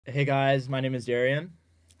Hey guys, my name is Darian.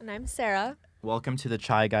 And I'm Sarah. Welcome to the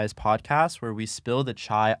Chai Guys podcast, where we spill the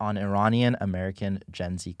chai on Iranian American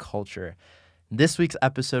Gen Z culture. In this week's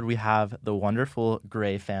episode, we have the wonderful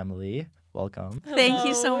Gray family. Welcome. Thank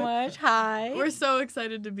you so much. Hi. We're so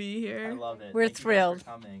excited to be I here. love it. We're Thank thrilled. You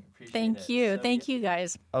guys for coming. Appreciate Thank it. you. So Thank you,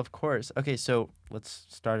 guys. Of course. Okay, so let's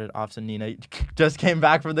start it off. So Nina just came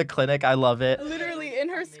back from the clinic. I love it. Literally in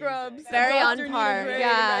her scrubs. Very on Dr. Nina par. Gray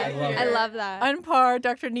Yeah, right love I here. love that. On par,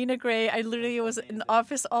 Dr. Nina Gray. I literally was in the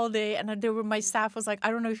office all day, and my staff was like,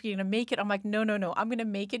 I don't know if you're going to make it. I'm like, no. I'm going to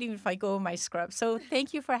make it even if I go in my scrubs. So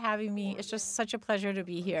thank you for having me. It's just such a pleasure to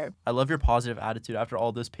be here. I love your positive attitude after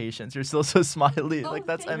all those patients. You're still so smiley. Like,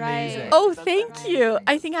 that's thank you. amazing. Right. Oh, thank you.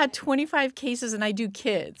 I think I had 25 cases, and I do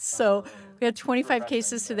kids. So we had 25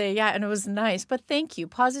 cases today. Yeah, and it was nice. But thank you.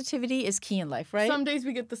 Positivity is key in life, right? Some days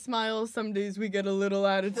we get the smiles, some days we get a little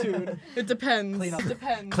attitude. It depends. It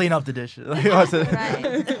depends. Clean up the dishes.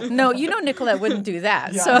 Right. No, Nicolette wouldn't do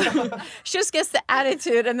that. So she just gets the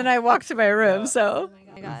attitude, and then I walk to my room. So.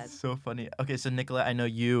 Oh my God. So funny. Okay, so Nicolette, I know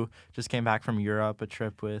you just came back from Europe, a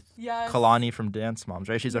trip with Yes. Kalani from Dance Moms,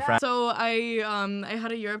 right? She's a friend. So I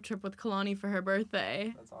had a Europe trip with Kalani for her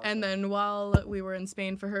birthday. And then while we were in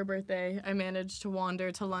Spain for her birthday, I managed to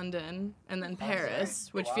wander to London and then Paris,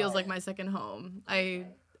 which feels like my second home.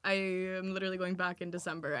 I am literally going back in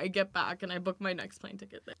December. I get back and I book my next plane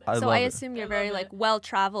ticket there. So love I it. assume you're very well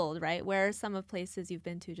traveled, right? Where are some of places you've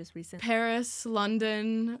been to just recently? Paris,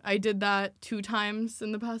 London. I did that 2 times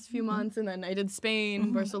in the past few months, and then I did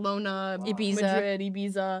Spain, Barcelona, Ibiza. Madrid,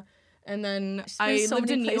 Ibiza, and then She's I been so lived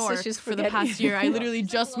many in New places, York she's for the forgetting. past year. I literally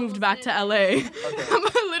just moved back to LA. I'm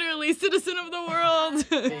literally citizen of the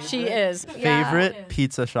world. She is. Favorite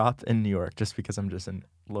pizza shop in New York, just because I'm just in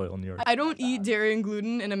loyal New York. I don't eat dairy and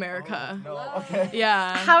gluten in America.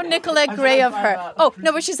 Yeah. How Nicolette Gray of her. Oh,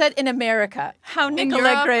 no, but she said in America. How in Nicolette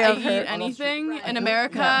Europe, Gray I of eat her. anything. In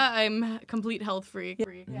America, I'm complete health freak.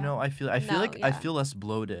 No, I feel No, like I yeah. feel less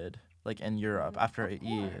bloated, like in Europe after I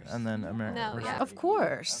eat, and then America. No, yeah. Of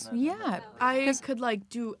course. Yeah. I could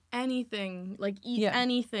do anything, eat Yeah.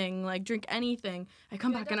 anything, drink anything. I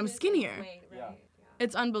come back and I'm skinnier.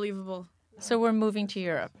 It's unbelievable. So we're moving to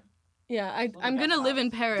Europe. Yeah, I'm gonna live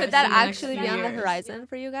in Paris. Could that in the next actually few be on the years. horizon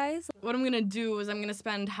for you guys? What I'm gonna do is I'm gonna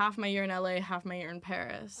spend half my year in LA, half my year in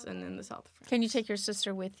Paris, and in the south of France. Can you take your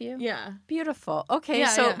sister with you? Yeah. Beautiful. Okay, Yeah,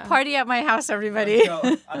 so yeah. party at my house, everybody.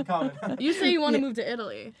 I'm coming. You say you want to move to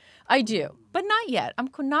Italy. I do, but not yet. I'm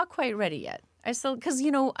not quite ready yet. I still, because,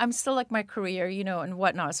 I'm still like my career, and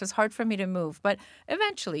whatnot. So it's hard for me to move. But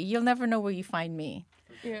eventually, you'll never know where you find me.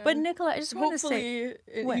 Yeah. But Nicola, I just want to say,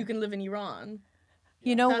 Hopefully, What? you can live in Iran.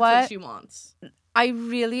 you know That's what? what she wants. I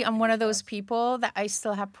really am one of those people that I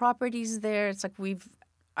still have properties there. It's like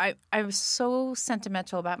I'm so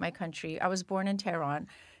sentimental about my country. I was born in Tehran.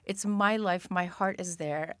 It's my life. My heart is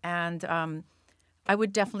there. And I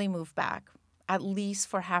would definitely move back, at least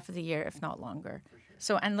for half of the year, if not longer.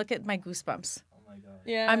 So, and look at my goosebumps.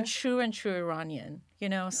 Yeah. I'm true Iranian,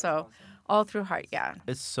 so all through heart, yeah.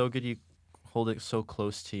 It's so good you hold it so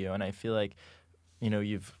close to you, and I feel like,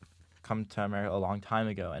 you've come to America a long time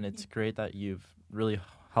ago, and it's great that you've really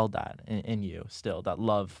held that in you still, that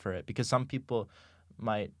love for it, because some people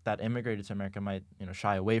that immigrated to America might,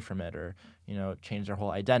 shy away from it or, change their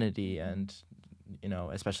whole identity, and,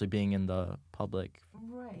 especially being in the public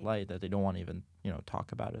light, that they don't want to even,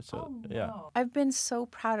 talk about it. So, yeah. I've been so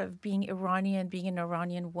proud of being Iranian, being an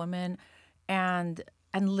Iranian woman, and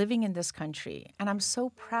living in this country. And I'm so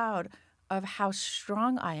proud of how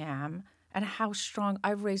strong I am and how strong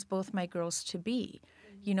I've raised both my girls to be.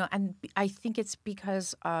 And I think it's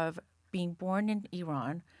because of being born in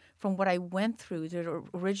Iran, from what I went through, the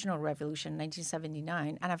original revolution in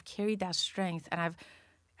 1979, and I've carried that strength, and I've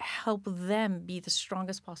helped them be the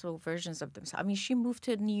strongest possible versions of themselves. I mean, she moved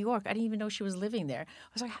to New York. I didn't even know she was living there. I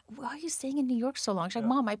was like, why are you staying in New York so long? She's like,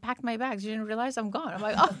 Mom, I packed my bags. You didn't realize I'm gone. I'm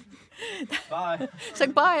like, oh. Bye. She's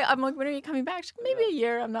like, bye. I'm like, when are you coming back? She's like, maybe a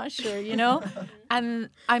year. I'm not sure, And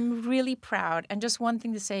I'm really proud. And just one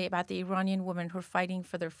thing to say about the Iranian women who are fighting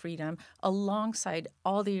for their freedom alongside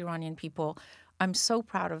all the Iranian people. I'm so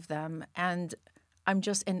proud of them. And I'm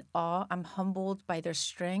just in awe. I'm humbled by their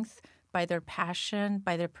strength, by their passion,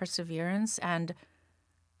 by their perseverance, and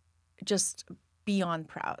just beyond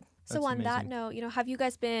proud. So That's on that amazing. note, have you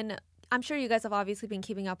guys been, I'm sure you guys have obviously been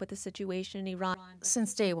keeping up with the situation in Iran,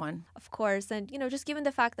 Since day one. of course. And, just given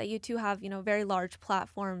the fact that you two have, very large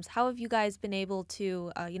platforms, how have you guys been able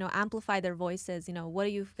to, amplify their voices? What do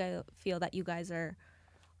you feel that you guys are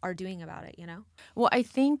doing about it, Well, I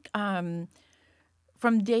think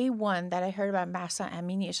from day one that I heard about Mahsa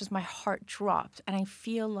Amini, it's just my heart dropped. And I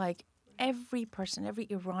feel like every person, every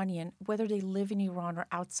Iranian, whether they live in Iran or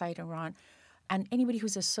outside Iran, and anybody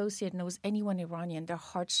who's associated knows anyone Iranian, their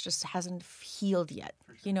hearts just hasn't healed yet.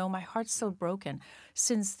 You know, my heart's so broken.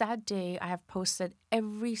 Since that day, I have posted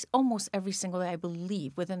almost every single day, I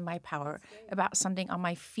believe, within my power, about something on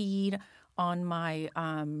my feed, on my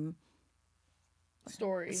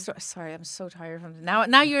Story. sorry, I'm so tired from this. Now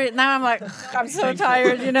I'm like, I'm so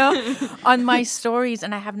tired, you know, on my stories,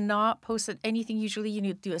 and I have not posted anything. Usually, you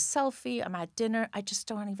need to do a selfie. I'm at dinner. I just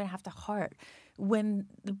don't even have the heart. When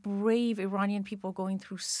the brave Iranian people are going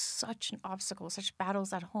through such an obstacle, such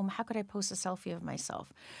battles at home, how could I post a selfie of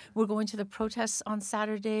myself? We're going to the protests on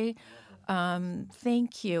Saturday.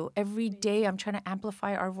 Thank you. Every day I'm trying to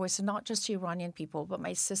amplify our voice, and not just to Iranian people, but my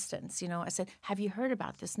assistants. You know, I said, have you heard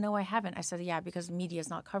about this? No, I haven't. I said, yeah, because media is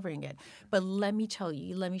not covering it. But let me tell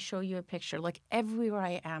you, let me show you a picture. Like everywhere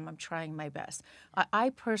I am, I'm trying my best.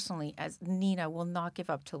 I personally, as Nina, will not give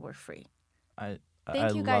up till we're free.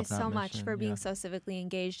 Thank you guys so love that much mission, for being so civically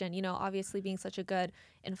engaged and, you know, obviously being such a good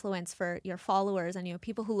influence for your followers and, you know,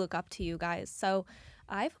 people who look up to you guys. So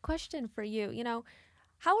I have a question for you. You know,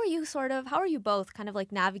 how are you both kind of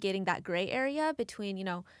like navigating that gray area between, you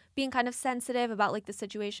know, being kind of sensitive about like the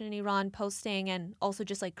situation in Iran, posting, and also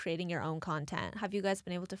just like creating your own content? Have you guys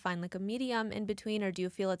been able to find like a medium in between, or do you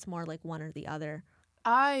feel it's more like one or the other?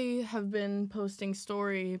 I have been posting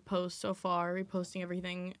story posts so far, reposting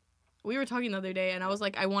everything. We were talking the other day, and I was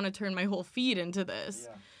like, I want to turn my whole feed into this.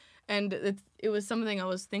 Yeah. And it was something I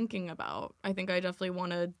was thinking about. I think I definitely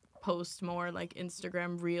want to post more like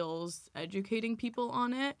Instagram Reels, educating people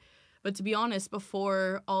on it. But to be honest,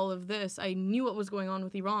 before all of this, I knew what was going on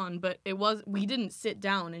with Iran, but we didn't sit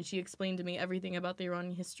down and she explained to me everything about the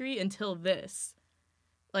Iranian history until this.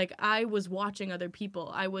 Like, I was watching other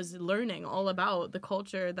people. I was learning all about the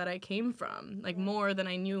culture that I came from, like more than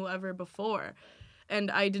I knew ever before. And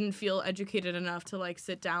I didn't feel educated enough to, like,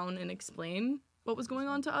 sit down and explain what was going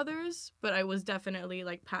on to others. But I was definitely,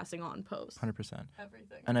 like, passing on posts. 100%.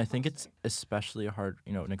 Everything. And I think it's especially hard,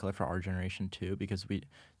 you know, Nicolette, for our generation, too, because we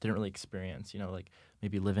didn't really experience, you know, like,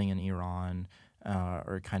 maybe living in Iran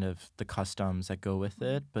or kind of the customs that go with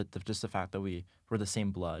it. But just the fact that we're the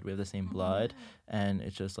same blood. We have the same blood. And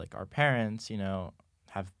it's just, like, our parents, you know,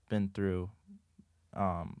 have been through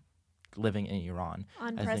living in Iran.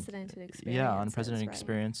 Unprecedented experiences. Yeah, unprecedented right.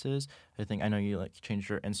 experiences. I know you like changed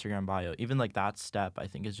your Instagram bio. Even like that step, I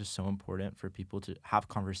think is just so important for people to have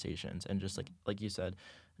conversations and just like you said,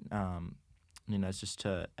 you know, it's just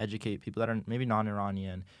to educate people that are maybe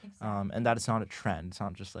non-Iranian, and that it's not a trend. It's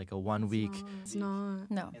not just like a 1 week. It's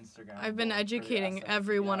not. No. Instagram. I've been educating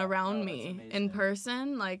everyone around me in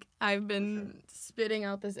person. Like, I've been spitting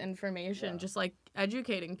out this information, just like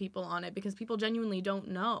educating people on it, because people genuinely don't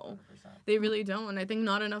know. 100%. They really don't. And I think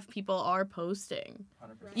not enough people are posting.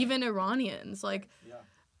 100%. Even Iranians. Like,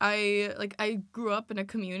 I grew up in a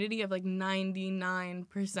community of like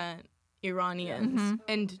 99% Iranians,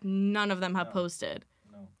 and none of them have posted.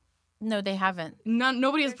 No, they haven't.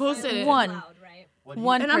 Nobody has posted it. One.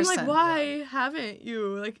 One And person. I'm like, why haven't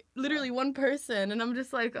you? Like, literally one person. And I'm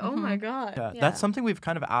just like, oh my God. Yeah, Yeah. that's something we've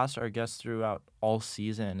kind of asked our guests throughout all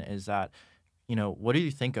season is that, you know, what do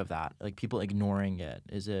you think of that? Like people ignoring it.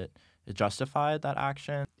 Is it justified, that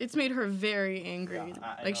action? It's made her very angry.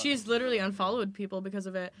 I Like, know. she's literally unfollowed people because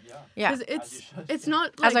of it. Yeah. Because it's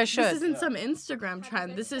not like, As I should. this isn't some Instagram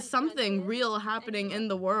trend. This is something real happening in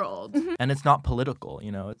the world. And it's not political,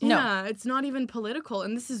 you know. No. Yeah, it's not even political,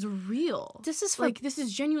 and this is real. This is for Like, this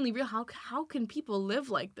is genuinely real. How can people live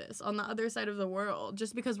like this on the other side of the world?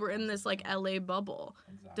 Just because we're in this, like, LA bubble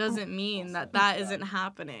doesn't mean that isn't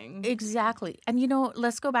happening. Exactly. And, you know,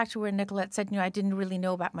 let's go back to where Nicolette said, you know, I didn't really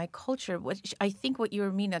know about my culture. I think what you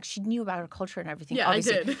were meaning, like, she knew about her culture and everything. Yeah,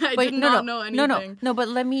 obviously. I did. I But did not know anything. No, but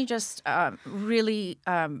let me just really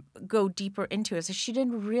go deeper into it. So she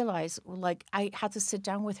didn't realize, like, I had to sit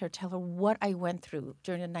down with her, tell her what I went through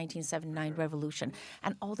during the 1979 revolution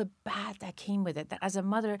and all the bad that came with it. That as a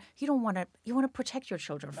mother, you want to protect your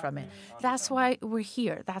children from it. That's why we're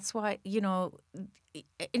here. That's why, you know,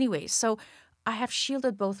 anyway, so I have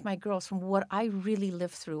shielded both my girls from what I really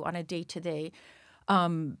live through on a day-to-day.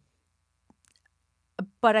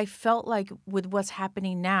 But I felt like with what's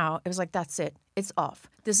happening now, it was like, that's it. It's off.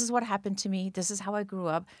 This is what happened to me. This is how I grew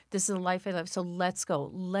up. This is the life I live. So let's go.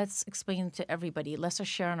 Let's explain to everybody. Let's just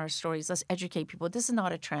share on our stories. Let's educate people. This is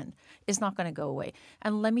not a trend. It's not going to go away.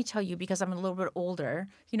 And let me tell you, because I'm a little bit older,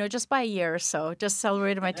 you know, just by a year or so, just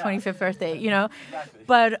celebrated my 25th birthday, you know. Exactly.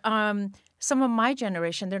 But some of my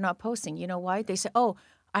generation, they're not posting. You know why? They say, oh,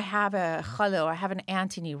 I have a khala, I have an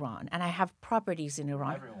aunt in Iran, and I have properties in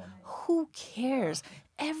Iran. Who cares?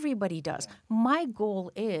 Everybody does. My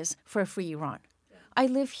goal is for a free Iran. I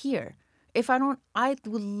live here. If I don't, I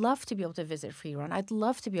would love to be able to visit free Iran. I'd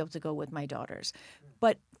love to be able to go with my daughters.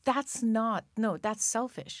 But that's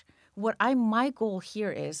selfish. My goal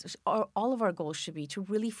here is, all of our goals should be to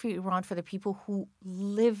really free Iran for the people who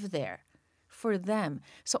live there, for them.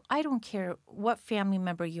 So I don't care what family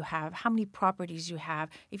member you have, how many properties you have.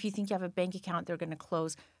 If you think you have a bank account they're going to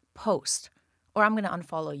close, post, or I'm going to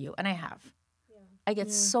unfollow you. And I have. I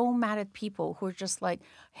get so mad at people who are just like,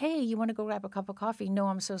 hey, you want to go grab a cup of coffee? No,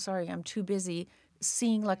 I'm so sorry. I'm too busy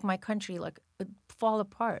seeing like my country like fall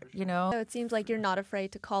apart, you know? So it seems like you're not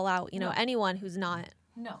afraid to call out, you know, anyone who's not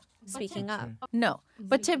speaking up. No,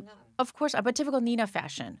 but of course, but typical Nina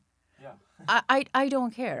fashion. I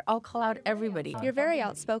don't care. I'll call out everybody. You're very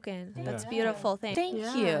outspoken. That's beautiful. Thank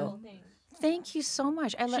you. Thank you so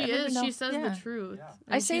much. She says the truth.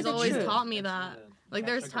 I say she's the always truth. taught me that. Like,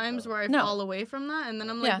 there's times where I fall away from that, and then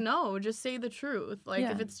I'm like, no, just say the truth. Like,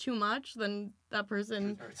 if it's too much, then that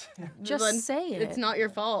person... Just say it. It's not your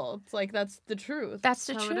fault. Like, that's the truth. That's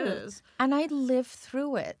the how truth. It is. And I lived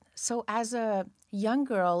through it. So as a young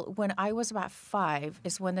girl, when I was about 5,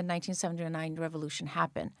 is when the 1979 revolution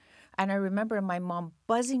happened. And I remember my mom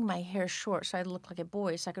buzzing my hair short so I'd look like a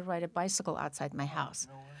boy so I could ride a bicycle outside my house.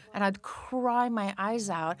 And I'd cry my eyes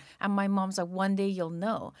out, and my mom's like, one day you'll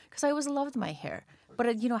know. Because I always loved my hair. But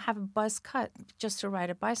I'd, have a buzz cut just to ride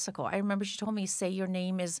a bicycle. I remember she told me, say your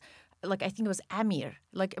name is, like, I think it was Amir,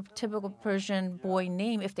 like a typical Persian boy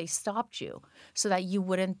name if they stopped you so that you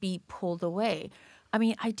wouldn't be pulled away. I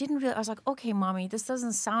mean, I didn't really, I was like, okay, mommy, this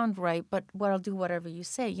doesn't sound right, but I'll do whatever you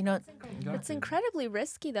say, It's incredibly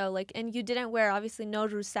risky, though. Like, and you didn't wear, obviously, no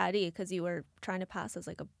rusari because you were trying to pass as,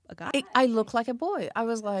 like, a guy. I look like a boy. I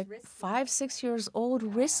was, like, 5, 6 years old,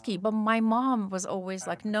 risky. But my mom was always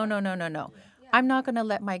like, no. I'm not going to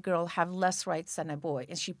let my girl have less rights than a boy.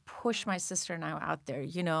 And she pushed my sister and I out there,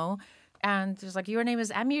 And she was like, your name is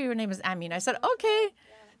Amir, your name is Amin. I said, okay.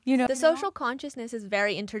 The social consciousness is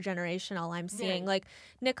very intergenerational, I'm seeing. Like,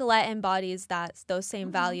 Nicolette embodies those same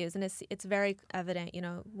values, and it's very evident,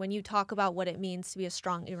 when you talk about what it means to be a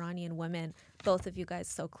strong Iranian woman, both of you guys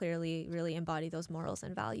so clearly really embody those morals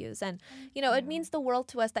and values. And, it means the world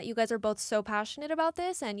to us that you guys are both so passionate about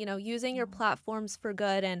this and, using your platforms for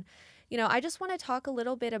good. And, I just want to talk a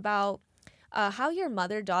little bit about how your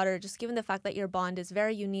mother-daughter, just given the fact that your bond is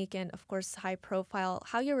very unique and, of course, high profile,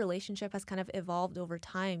 how your relationship has kind of evolved over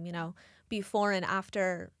time, before and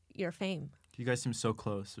after your fame. You guys seem so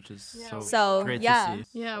close, which is so great to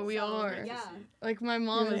see. Yeah, we are. Yeah. Like, my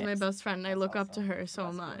mom is my best friend, and I look up to her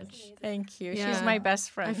so much. Thank you. Yeah. She's my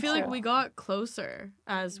best friend. I feel like we got closer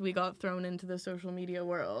as we got thrown into the social media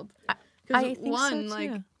world. I think so, too.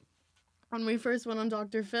 Like, when we first went on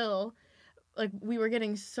Dr. Phil, like, we were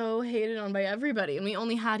getting so hated on by everybody, and we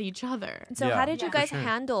only had each other. So how did you guys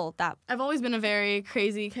handle that? I've always been a very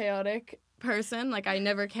crazy, chaotic person. Like, I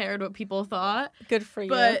never cared what people thought. Good for you.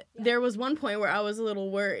 But there was one point where I was a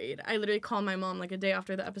little worried. I literally called my mom, like, a day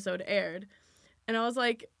after the episode aired, and I was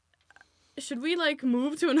like, should we, like,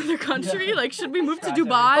 move to another country? Yeah. Like, should we move to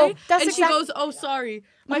Dubai? She goes, oh, sorry.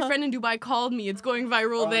 My friend in Dubai called me. It's going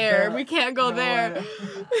viral there. No. We can't go there.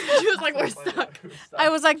 She was like, we're stuck. I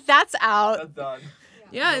was like, that's out. That's done.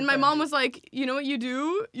 Yeah, and my mom was like, you know what you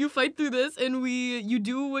do? You fight through this, and you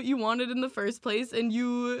do what you wanted in the first place, and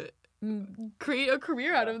you create a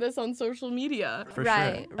career out of this on social media. For sure.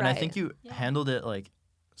 And I think you handled it, like,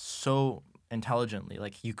 so intelligently.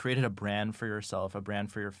 Like, you created a brand for yourself, a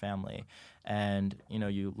brand for your family, and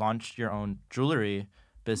you launched your own jewelry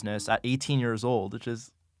business at 18 years old, which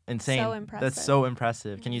is insane. So impressive. That's so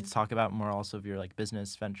impressive. Can you talk about more also of your, like,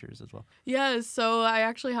 business ventures as well? Yeah, so I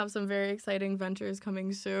actually have some very exciting ventures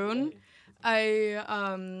coming soon.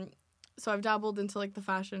 So I've dabbled into, like, the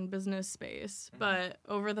fashion business space, but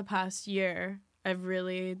over the past year I've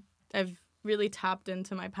really tapped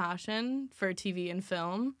into my passion for TV and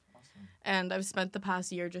film. And I've spent the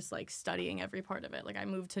past year just, like, studying every part of it. Like, I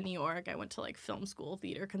moved to New York. I went to, like, film school,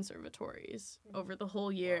 theater conservatories over the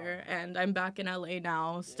whole year. And I'm back in LA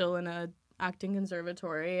now, still in a acting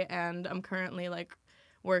conservatory. And I'm currently, like,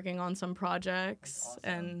 working on some projects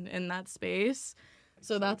and in that space.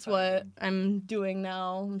 So that's what I'm doing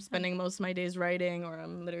now. I'm spending most of my days writing, or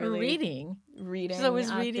I'm literally reading. She's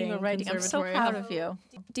always reading or writing. I'm so proud of you.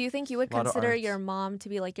 Do you think you would consider your mom to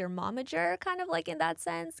be, like, your momager, kind of, like, in that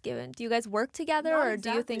sense? Do you guys work together, or do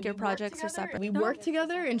you think your projects are separate? We work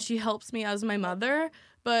together, and she helps me as my mother.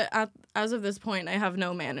 But as of this point, I have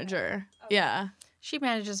no manager. Yeah. She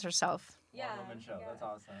manages herself. one-woman show. That's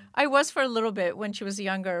awesome. I was for a little bit when she was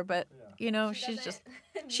younger, but you know, she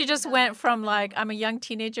just went from like I'm a young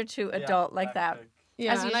teenager to adult like that.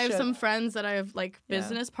 Yeah, As you and I have should. some friends that I have like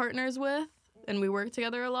business partners with, and we work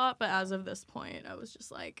together a lot. But as of this point, I was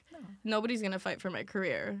just like, nobody's gonna fight for my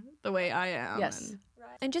career the way I am. Yes.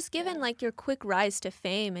 And just given like your quick rise to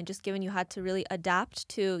fame, and just given you had to really adapt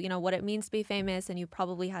to, you know, what it means to be famous, and you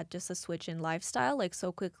probably had just a switch in lifestyle like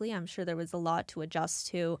so quickly. I'm sure there was a lot to adjust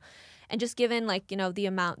to. And just given like, you know,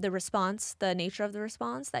 the response, the nature of the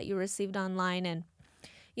response that you received online. And,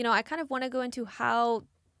 you know, I kind of want to go into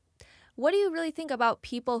what do you really think about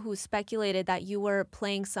people who speculated that you were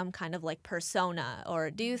playing some kind of like persona?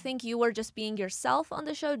 Or do you think you were just being yourself on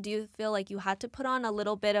the show? Do you feel like you had to put on a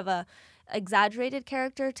little bit of a exaggerated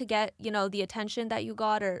character to get, you know, the attention that you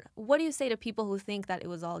got? Or what do you say to people who think that it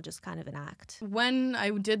was all just kind of an act? When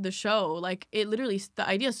I did the show, like it literally, the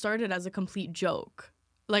idea started as a complete joke.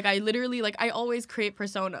 Like I literally, like I always create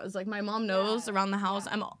personas. Like my mom knows around the house,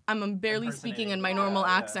 I'm barely speaking in my normal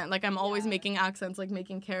accent. Like I'm always making accents, like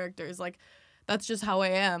making characters. Like that's just how I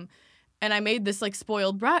am. And I made this like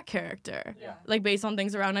spoiled brat character, like based on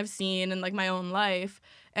things around I've seen and like my own life.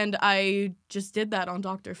 And I just did that on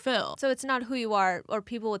Dr. Phil. So it's not who you are, or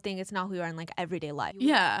people would think it's not who you are in like everyday life.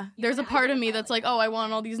 Yeah, there's a part of me that's like, oh, I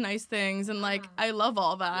want all these nice things, and like I love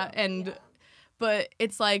all that, but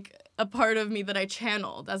it's like a part of me that I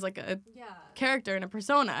channeled as like a character and a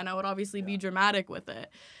persona, and I would obviously be dramatic with it.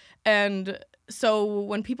 And so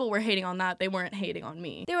when people were hating on that, they weren't hating on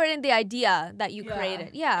me. They were in the idea that you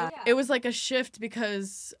created. Yeah. It was like a shift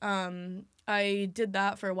because I did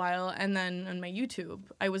that for a while, and then on my YouTube,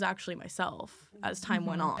 I was actually myself as time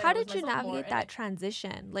went on. How did you navigate that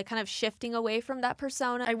transition? Like kind of shifting away from that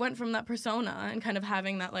persona? I went from that persona and kind of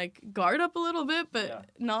having that like guard up a little bit, but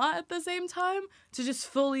not at the same time, to just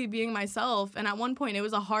fully being myself. And at one point, it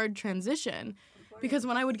was a hard transition because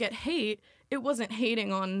when I would get hate, it wasn't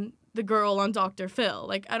hating on the girl on Dr. Phil.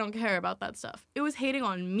 Like, I don't care about that stuff. It was hating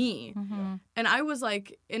on me. And I was,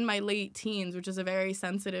 like, in my late teens, which is a very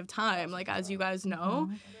sensitive time, like, as you guys know.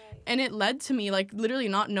 And it led to me, like, literally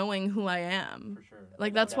not knowing who I am.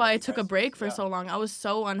 Like, that's why I took a break for so long. I was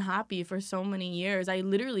so unhappy for so many years. I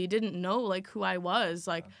literally didn't know, like, who I was.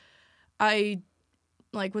 Like, I,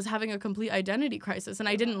 like, was having a complete identity crisis. And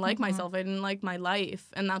I didn't like myself. I didn't like my life.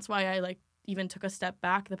 And that's why I, like, even took a step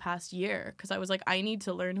back the past year, because I was like, I need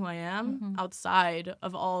to learn who I am outside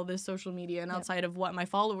of all this social media and outside of what my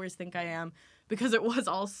followers think I am, because it was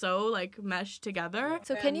all so like meshed together.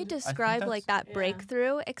 So can you describe like that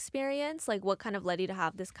breakthrough experience? Like what kind of led you to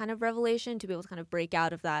have this kind of revelation, to be able to kind of break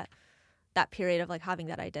out of that period of like having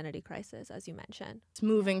that identity crisis, as you mentioned? It's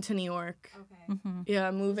moving to New York. Yeah,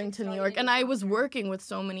 moving to New York. And I was working with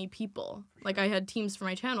so many people. Like I had teams for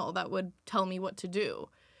my channel that would tell me what to do,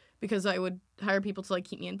 because I would hire people to like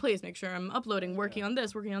keep me in place, make sure I'm uploading, working on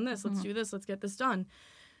this, let's do this, let's get this done.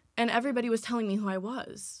 And everybody was telling me who I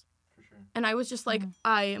was. And I was just like,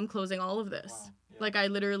 I am closing all of this. Like I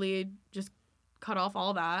literally just cut off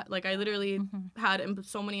all that. Like I literally had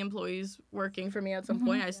so many employees working for me at some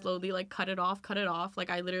point. I slowly like cut it off.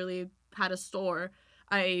 Like I literally had a store.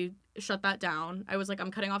 I shut that down. I was like,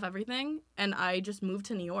 I'm cutting off everything, and I just moved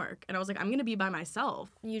to New York. And I was like, I'm gonna be by myself.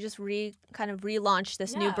 You just kind of relaunched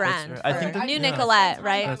this new brand. Right. I think new Nicolette,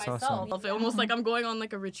 right? That's awesome. Almost like I'm going on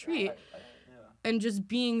like a retreat, and just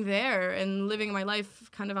being there and living my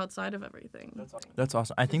life kind of outside of everything. That's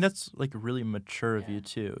awesome. I think that's like really mature of you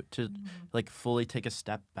too, to like fully take a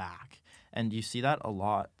step back. And you see that a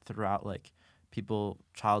lot throughout like people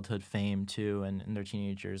childhood fame too, and in their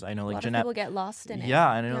teenagers. I know like Jeanette, people get lost in it. Yeah,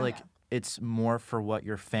 I know like it's more for what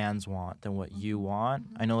your fans want than what you want.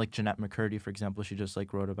 I know like Jeanette McCurdy, for example, she just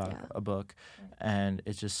like wrote about a book, and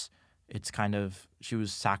it's kind of, she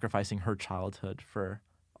was sacrificing her childhood for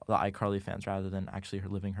the iCarly fans rather than actually her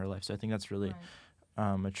living her life. So I think that's really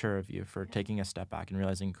mature of you for taking a step back and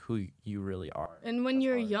realizing who you really are. And when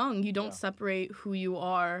you're young, you don't separate who you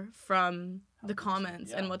are from the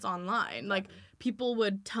comments and what's online. Like people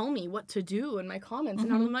would tell me what to do in my comments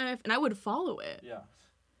and how to live my life, and I would follow it.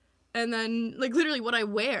 And then like literally what I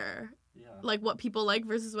wear, like what people like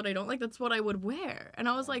versus what I don't like, that's what I would wear. And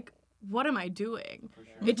I was like, what am I doing?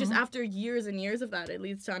 It just, after years and years of that, it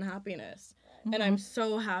leads to unhappiness. And I'm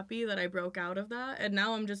so happy that I broke out of that. And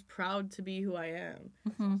now I'm just proud to be who I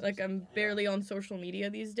am. Like, I'm barely on social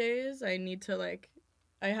media these days. I need to, like,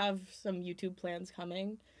 I have some YouTube plans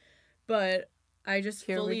coming. But I just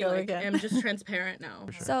fully, like, am just transparent now.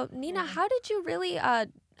 So, Nina, how did you really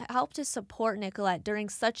help to support Nicolette during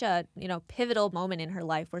such a, pivotal moment in her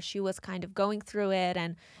life where she was kind of going through it?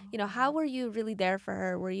 And, how were you really there for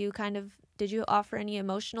her? Were you kind of, did you offer any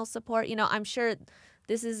emotional support? You know, I'm sure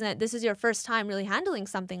this is your first time really handling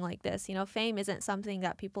something like this. You know, fame isn't something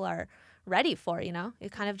that people are ready for, you know?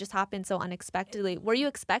 It kind of just happened so unexpectedly. Were you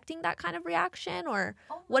expecting that kind of reaction, or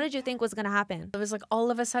what did you think was going to happen? It was like all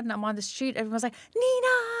of a sudden I'm on the street, everyone's like,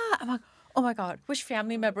 Nina! I'm like, oh my God, which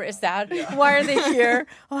family member is that? Why are they here?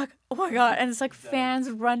 I'm like, oh my God. And it's like fans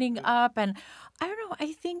running up. And I don't know,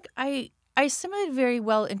 I think I assimilated very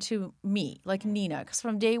well into me, like Nina, because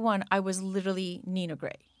from day one, I was literally Nina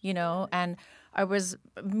Gray, you know, and I was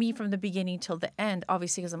me from the beginning till the end.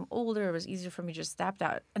 Obviously, because I'm older, it was easier for me to just step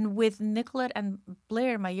out. And with Nicolette and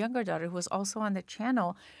Blair, my younger daughter, who was also on the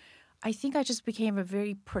channel, I think I just became a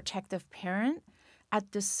very protective parent.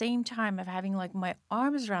 At the same time of having like my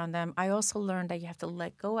arms around them, I also learned that you have to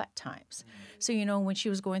let go at times. So, you know, when she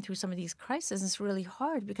was going through some of these crises, it's really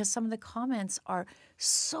hard because some of the comments are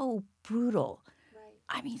so brutal.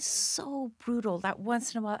 I mean, so brutal that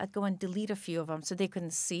once in a while I'd go and delete a few of them so they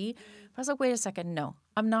couldn't see. But I was like, wait a second, no,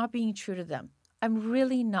 I'm not being true to them. I'm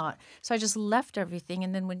really not. So I just left everything.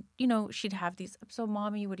 And then when, you know, she'd have these, so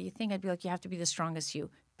Mommy, what do you think? I'd be like, you have to be the strongest you.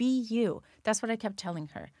 Be you. That's what I kept telling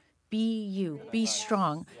her. Be you. Be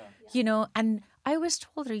strong. You know, and I always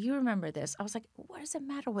told her, you remember this. I was like, what does it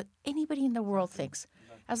matter what anybody in the world thinks?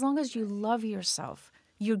 As long as you love yourself,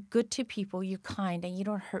 you're good to people, you're kind, and you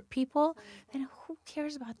don't hurt people, then who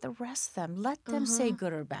cares about the rest of them? Let them say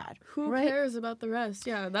good or bad. Who cares about the rest?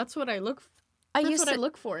 Yeah, that's what I look for. I That's what I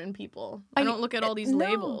look for in people. I don't look at all these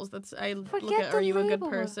labels. I look at, are you a good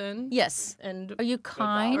person? Yes. And are you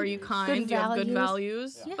kind? Are you kind? Do you have good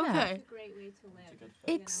values? Yeah. Okay. It's a great way to live.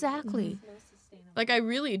 Exactly. Like, I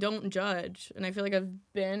really don't judge. And I feel like I've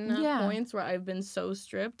been at points where I've been so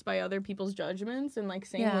stripped by other people's judgments, and like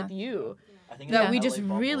same with you. I think That we just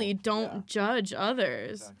really don't judge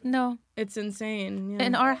others. Exactly. No. It's insane. Yeah.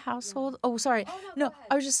 In our household, no,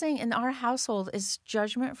 I was just saying, in our household is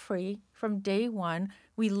judgment free from day one.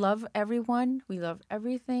 We love everyone. We love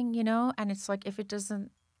everything, you know? And it's like, if it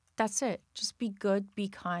doesn't, that's it. Just be good, be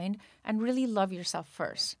kind, and really love yourself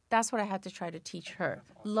first. That's what I had to try to teach her.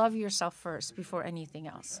 Love yourself first before anything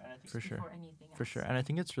else. For sure. For sure. And I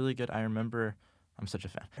think it's really good. I remember, I'm such a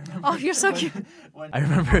fan. Oh, you're so cute. I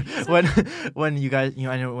remember when you guys, you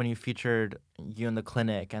know, I know when you featured you in the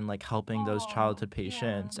clinic and like helping those childhood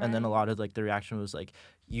patients, and then a lot of like the reaction was like,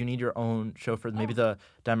 you need your own show for maybe the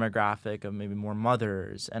demographic of maybe more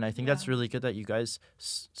mothers. And I think that's really good that you guys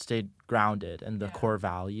stayed grounded in the core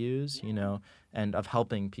values, you know, and of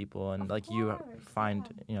helping people, and like you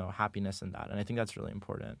find, you know, happiness in that. And I think that's really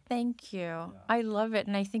important. Thank you. I love it.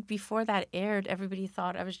 And I think before that aired, everybody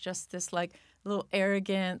thought I was just this like little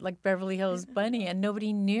arrogant, like Beverly Hills bunny, and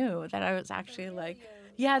nobody knew that I was actually like,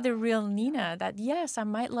 yeah, the real Nina, that yes, I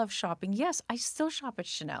might love shopping. Yes, I still shop at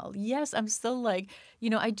Chanel. Yes, I'm still like,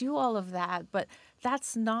 you know, I do all of that, but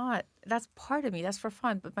that's part of me. That's for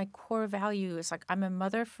fun. But my core value is like, I'm a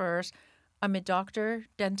mother first. I'm a doctor,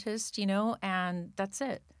 dentist, you know, and that's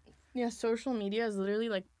it. Yeah, social media is literally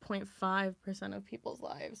like 0.5% of people's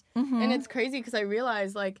lives. And it's crazy because I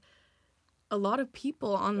realize like a lot of people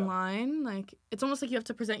online, like it's almost like you have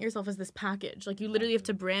to present yourself as this package. Like you literally have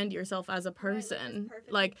to brand yourself as a person,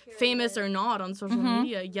 like famous or not on social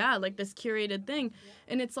media. Yeah, like this curated thing.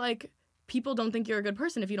 And it's like people don't think you're a good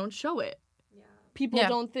person if you don't show it. People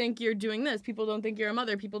don't think you're doing this. People don't think you're a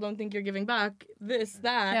mother. People don't think you're giving back this,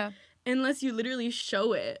 that. Yeah. Unless you literally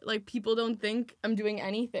show it. Like, people don't think I'm doing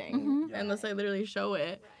anything unless I literally show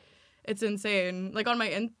it. It's insane. Like, on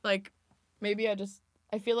my maybe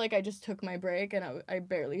I feel like I just took my break and I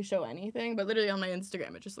barely show anything. But literally on my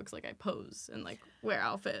Instagram, it just looks like I pose and, like, wear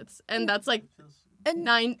outfits. And that's, like,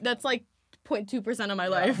 that's, like, 0.2% of my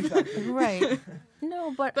life. Exactly. Right.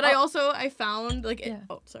 No, but I found, like,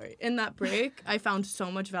 in that break, I found so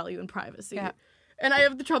much value in privacy. Yeah. And I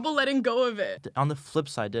have the trouble letting go of it. On the flip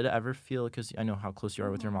side, did it ever feel, because I know how close you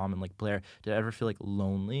are with your mom and like Blair, did it ever feel like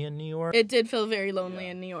lonely in New York? It did feel very lonely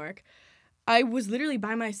in New York. I was literally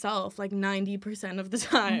by myself like 90% of the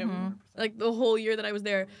time. Like the whole year that I was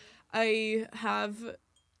there. I have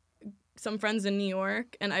some friends in New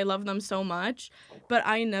York and I love them so much, but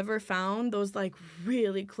I never found those like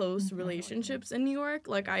really close relationships in New York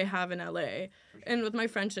like I have in LA. And with my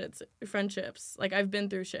friendships, like I've been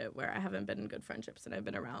through shit where I haven't been in good friendships, and I've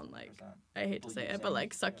been around like, I hate to say it, but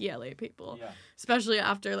like sucky LA people, especially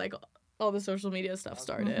after like all the social media stuff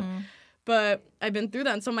started. But I've been through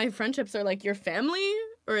that, and so my friendships are like your family,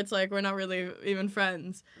 or it's like we're not really even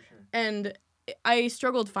friends. And I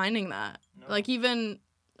struggled finding that. Like even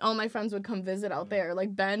all my friends would come visit out there.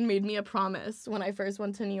 Like Ben made me a promise when I first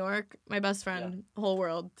went to New York. My best friend, whole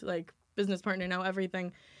world, like business partner now,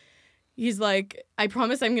 everything. he's like, I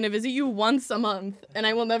promise I'm going to visit you once a month and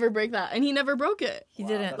I will never break that. And he never broke it. He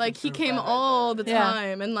didn't. Like, he came all the Yeah.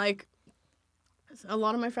 time. And, like, a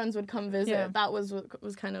lot of my friends would come visit. Yeah. That was what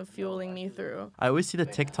was kind of fueling me through. I always see the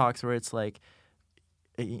TikToks where it's like,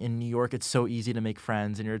 in New York, it's so easy to make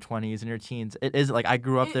friends in your 20s and your teens. It is like I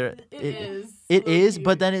grew up there. It is,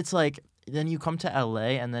 but then it's like then you come to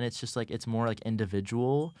LA and then it's just like it's more like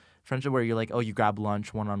individual friendship where you're like, oh, you grab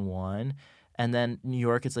lunch one-on-one. And then New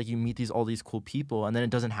York, it's like you meet all these cool people, and then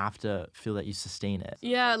it doesn't have to feel that you sustain it.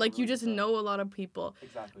 Yeah, like you just know a lot of people.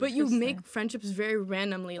 Exactly. But you make friendships very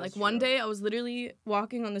randomly. Like one day I was literally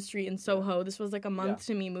walking on the street in Soho. This was like a month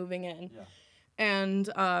to me moving in. Yeah. And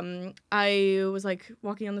I was like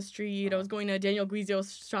walking on the street. I was going to Daniel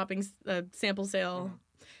Guizio's shopping sample sale.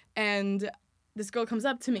 And this girl comes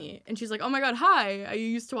up to me and she's like, oh my God, hi. I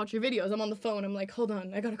used to watch your videos. I'm on the phone. I'm like, hold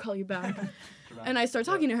on, I got to call you back. And I start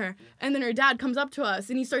talking to her. And then her dad comes up to us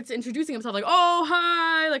and he starts introducing himself like, oh,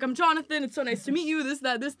 hi, like I'm Jonathan. It's so nice to meet you. This,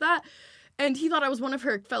 that. And he thought I was one of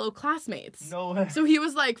her fellow classmates. No way. So he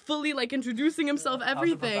was like fully like introducing himself,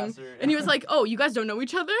 everything. professor, And he was like, oh, you guys don't know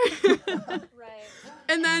each other? Right.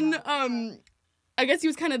 And then I guess he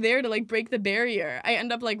was kind of there to like break the barrier. I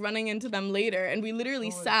end up like running into them later and we literally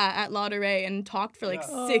sat at La Durée and talked for like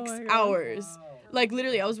 6 hours. Wow. Like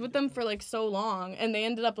literally I was with them for like so long and they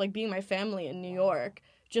ended up like being my family in New York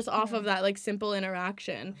just off of that like simple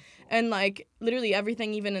interaction. And like literally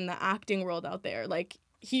everything even in the acting world out there, like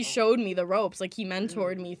he showed me the ropes, like he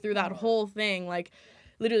mentored me through that whole thing, like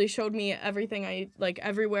literally showed me everything I like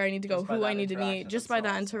everywhere I need to go, who I need to meet just by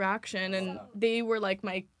that interaction. And they were like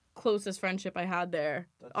my closest friendship I had there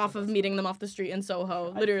off of meeting them off the street in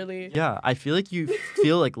Soho, literally. Yeah, I feel like you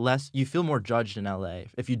feel like you feel more judged in LA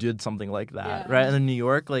if you did something like that, right? And in New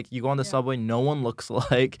York, like you go on the subway, no one looks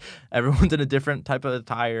like, everyone's in a different type of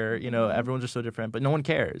attire, you know, everyone's just so different, but no one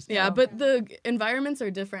cares. Yeah, but the environments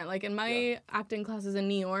are different. Like in my acting classes in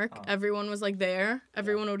New York, everyone was like there.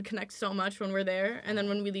 Everyone would connect so much when we're there. And then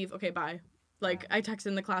when we leave, okay, bye. Like I text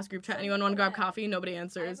in the class group chat, anyone want to grab coffee? Nobody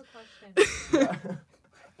answers.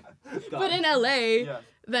 But in LA,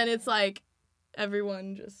 then it's like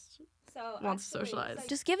everyone just wants to socialize.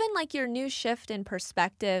 Just given like your new shift in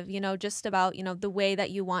perspective, you know, just about, you know, the way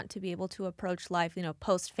that you want to be able to approach life, you know,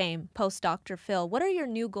 post-fame, post-Dr. Phil, what are your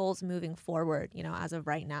new goals moving forward, you know, as of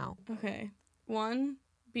right now? Okay. 1,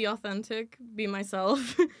 be authentic, be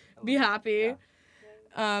myself, be happy.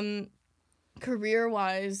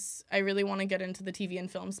 Career-wise, I really want to get into the TV and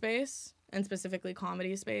film space, and specifically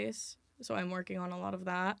comedy space. So I'm working on a lot of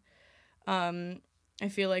that. I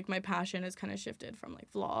feel like my passion has kind of shifted from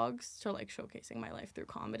like vlogs to like showcasing my life through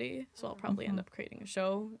comedy. So I'll probably end up creating a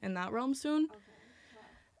show in that realm soon. Okay. Wow.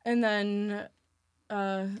 And then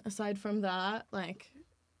aside from that, like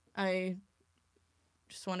I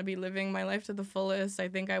just want to be living my life to the fullest. I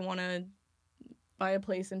think I want to buy a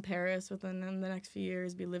place in Paris within the next few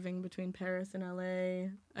years, be living between Paris and LA.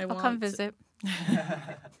 I'll come visit.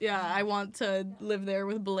 Yeah, I want to live there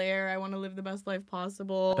with Blair. I want to live the best life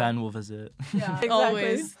possible. Ben will visit. Yeah, exactly.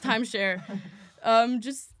 Always. Timeshare.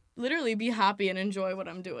 Just literally be happy and enjoy what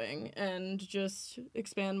I'm doing and just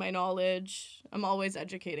expand my knowledge. I'm always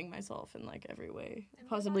educating myself in like every way I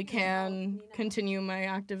possibly can. Continue my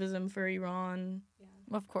activism for Iran.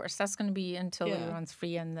 Yeah. Of course, that's going to be until Iran's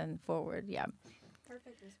free and then forward. Yeah.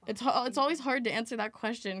 Perfect response. It's always hard to answer that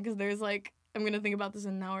question because there's like, I'm going to think about this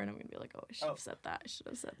in an hour and I'm going to be like, oh, I should have said that. I should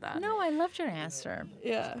have said that. No, I loved your answer.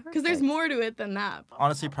 Yeah, because there's more to it than that.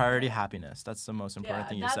 Honestly, priority happiness. That's the most important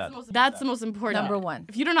thing you said. That's the most important. Number 1.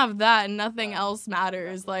 If you don't have that, nothing else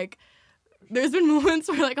matters. Like, there's been moments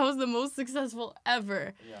where like I was the most successful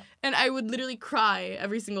ever. Yeah. And I would literally cry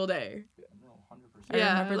every single day. I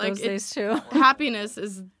remember like those days too. Happiness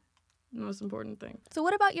is the most important thing. So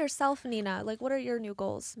what about yourself, Nina? Like, what are your new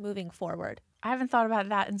goals moving forward? I haven't thought about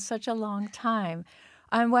that in such a long time.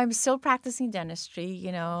 I'm still practicing dentistry.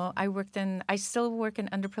 You know, I still work in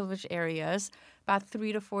underprivileged areas, about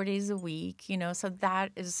 3 to 4 days a week. You know, so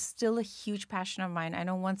that is still a huge passion of mine. I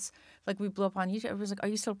know once, like we blew up on YouTube, everyone's like, "Are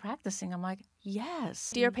you still practicing?" I'm like,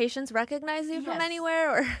 "Yes." Do your patients recognize you from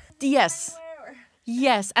anywhere, or? Yes.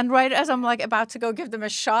 Yes, and right as I'm like about to go give them a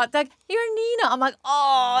shot, like, "You're Nina." I'm like,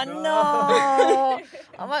 "Oh no!"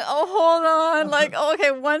 I'm like, "Oh, hold on!" Like,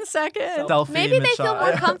 okay, 1 second. Maybe they feel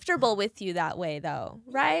more comfortable with you that way, though,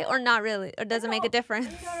 right? Or not really? Or does it make a difference?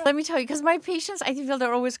 Let me tell you, because my patients, I feel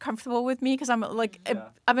they're always comfortable with me because I'm like,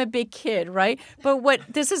 I'm a big kid, right? But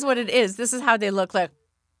this is what it is. This is how they look like.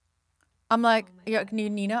 I'm like, "You're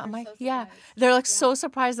Nina?" I'm like, "Yeah." They're like so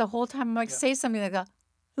surprised the whole time. I'm like, "Say something like that."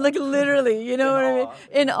 Like literally, you know what I mean?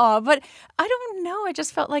 In awe. But I don't know. I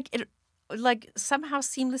just felt like it like somehow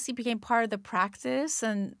seamlessly became part of the practice,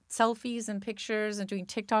 and selfies and pictures and doing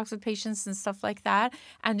TikToks with patients and stuff like that,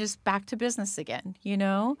 and just back to business again, you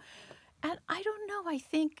know? And I don't know, I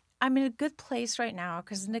think I'm in a good place right now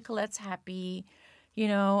because Nicolette's happy, you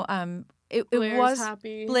know, Blair's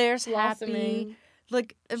happy. Blair's happy. Blossoming.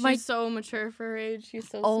 Like She's so mature for her age. She's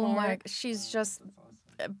so oh smart. my, she's just,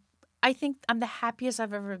 I think I'm the happiest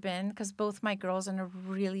I've ever been because both my girls are in a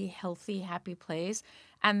really healthy, happy place.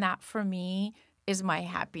 And that for me is my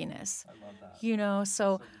happiness. I love that. You know,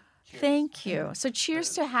 so thank you. So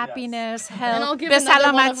cheers to happiness, health. And I'll give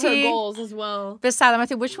another one of her goals as well.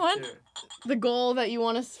 Besalamati. Which one? The goal that you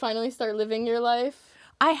want to finally start living your life.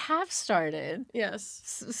 I have started. Yes.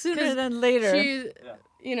 Sooner than later.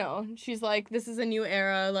 You know, she's like, this is a new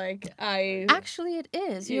era. Like, Actually, it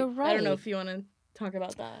is. You're right. I don't know if you want to talk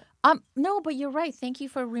about that. No, but you're right. Thank you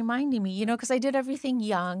for reminding me. You know, because I did everything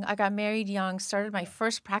young. I got married young, started my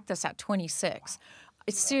first practice at 26.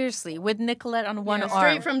 Seriously, with Nicolette on one arm.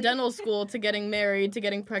 Straight from dental school to getting married to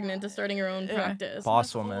getting pregnant to starting your own practice.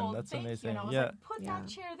 Boss woman. That's amazing. Yeah. Like, put that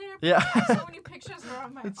chair there. Yeah. So many pictures are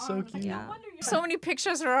on my It's arm. so cute. No wonder so many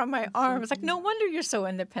pictures are on my arm. It's like, no wonder you're so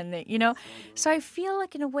independent, you know? So I feel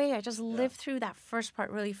like in a way I just lived through that first part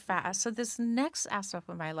really fast. So this next aspect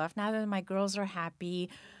of my life, now that my girls are happy,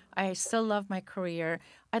 I still love my career.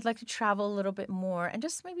 I'd like to travel a little bit more and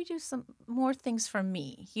just maybe do some more things for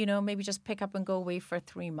me. You know, maybe just pick up and go away for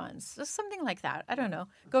 3 months. Just something like that. I don't know.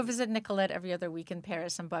 Go visit Nicolette every other week in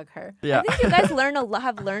Paris and bug her. Yeah. I think you guys have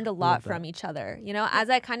learned a lot from each other. You know, as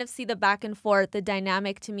I kind of see the back and forth, the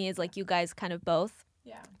dynamic to me is like you guys kind of both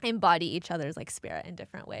embody each other's like spirit in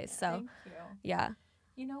different ways. So, Thank you. yeah.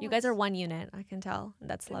 You know, You guys are one unit, I can tell.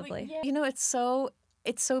 That's lovely. You know, it's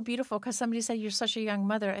so beautiful because somebody said, you're such a young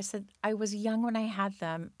mother. I said, I was young when I had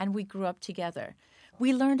them and we grew up together.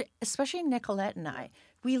 We learned, especially Nicolette and I,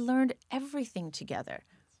 we learned everything together.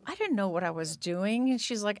 I didn't know what I was doing. And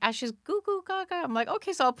she's like, as she's goo goo gaga. I'm like,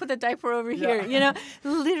 okay, so I'll put the diaper over here. You know,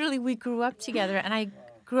 literally we grew up together and I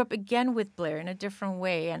grew up again with Blair in a different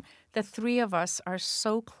way. And the three of us are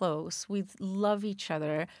so close. We love each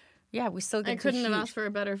other. Yeah, we still get I couldn't have asked for a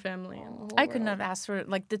better family in the whole I couldn't world. have asked for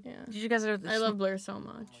like you guys are. I love Blair so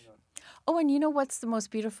much. Oh, and you know what's the most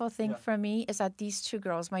beautiful thing for me is that these two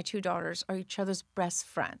girls, my two daughters, are each other's best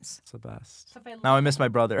friends. It's the best. Now I miss my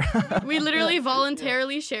brother. We literally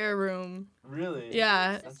voluntarily share a room. Really?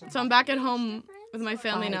 Yeah. So I'm back at home with my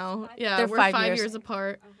family now. Yeah, They're we're 5 5 years. years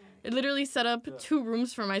apart. I literally set up 2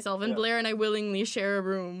 rooms for myself, and Blair and I willingly share a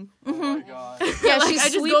room. Oh my god. Yeah, Like, she's I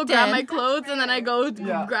just go sweet grab then. my clothes, and then I go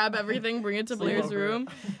grab everything, bring it to Blair's room.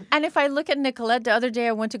 And if I look at Nicolette, the other day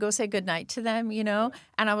I went to go say goodnight to them, you know,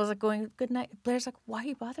 and I was like going, good night. Blair's like, why are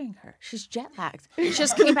you bothering her? She's jet lagged. She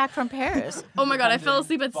just came back from Paris. Oh my god, I fell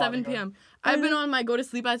asleep at 7 p.m. I've been on my go to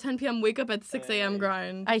sleep at 10 p.m., wake up at 6 a.m.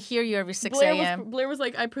 grind. I hear you every 6 Blair a.m. Blair was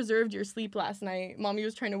like, I preserved your sleep last night. Mommy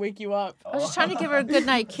was trying to wake you up. I was just trying to give her a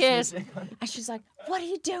goodnight kiss. And she's like, what are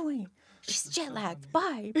you doing? She's jet lagged.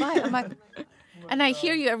 Bye. Bye. I'm like, and I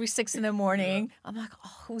hear you every 6 in the morning. I'm like,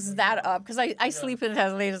 oh, who's that up? Because I sleep in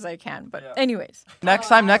as late as I can. But anyways. Next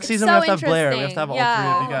season So we have to have Blair. We have to have all interesting.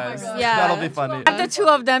 three of you guys. Yeah. That'll be funny. Have the two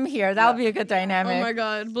of them here. That'll be a good dynamic. Oh my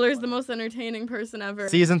god, Blair's the most entertaining person ever.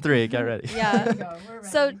 Season 3, get ready. Yeah.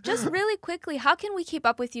 So just really quickly, how can we keep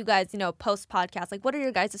up with you guys, you know, post podcast? Like, what are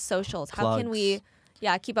your guys' socials? How can we,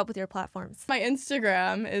 keep up with your platforms? My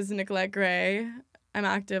Instagram is Nicolette Gray. I'm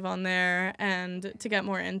active on there, and to get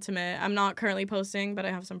more intimate, I'm not currently posting, but I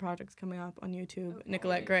have some projects coming up on YouTube.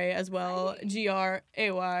 Nicolette Gray as well, Gray.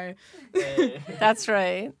 That's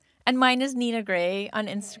right. And mine is Nina Gray on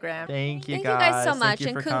Instagram. Thank you Thank guys. you guys so Thank much, you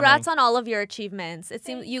and for congrats coming. on all of your achievements. It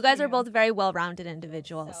seems you guys are both very well-rounded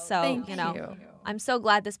individuals. So, Thank you know, you. I'm so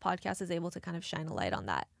glad this podcast is able to kind of shine a light on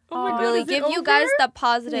that. Oh my god, Really is it give you over? guys the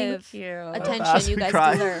positive Thank you. attention Fast you we guys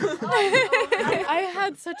cry. deserve. I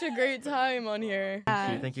had such a great time on here.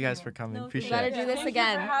 Thank you guys for coming. We Appreciate gotta it. do this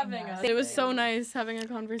again. It was so nice having a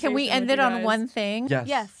conversation. Can we end with it you on guys. one thing? Yes.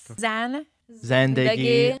 Yes. Zan,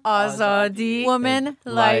 Zendegi. Azadi, woman,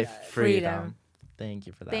 life, freedom. Thank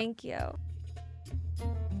you for that. Thank you.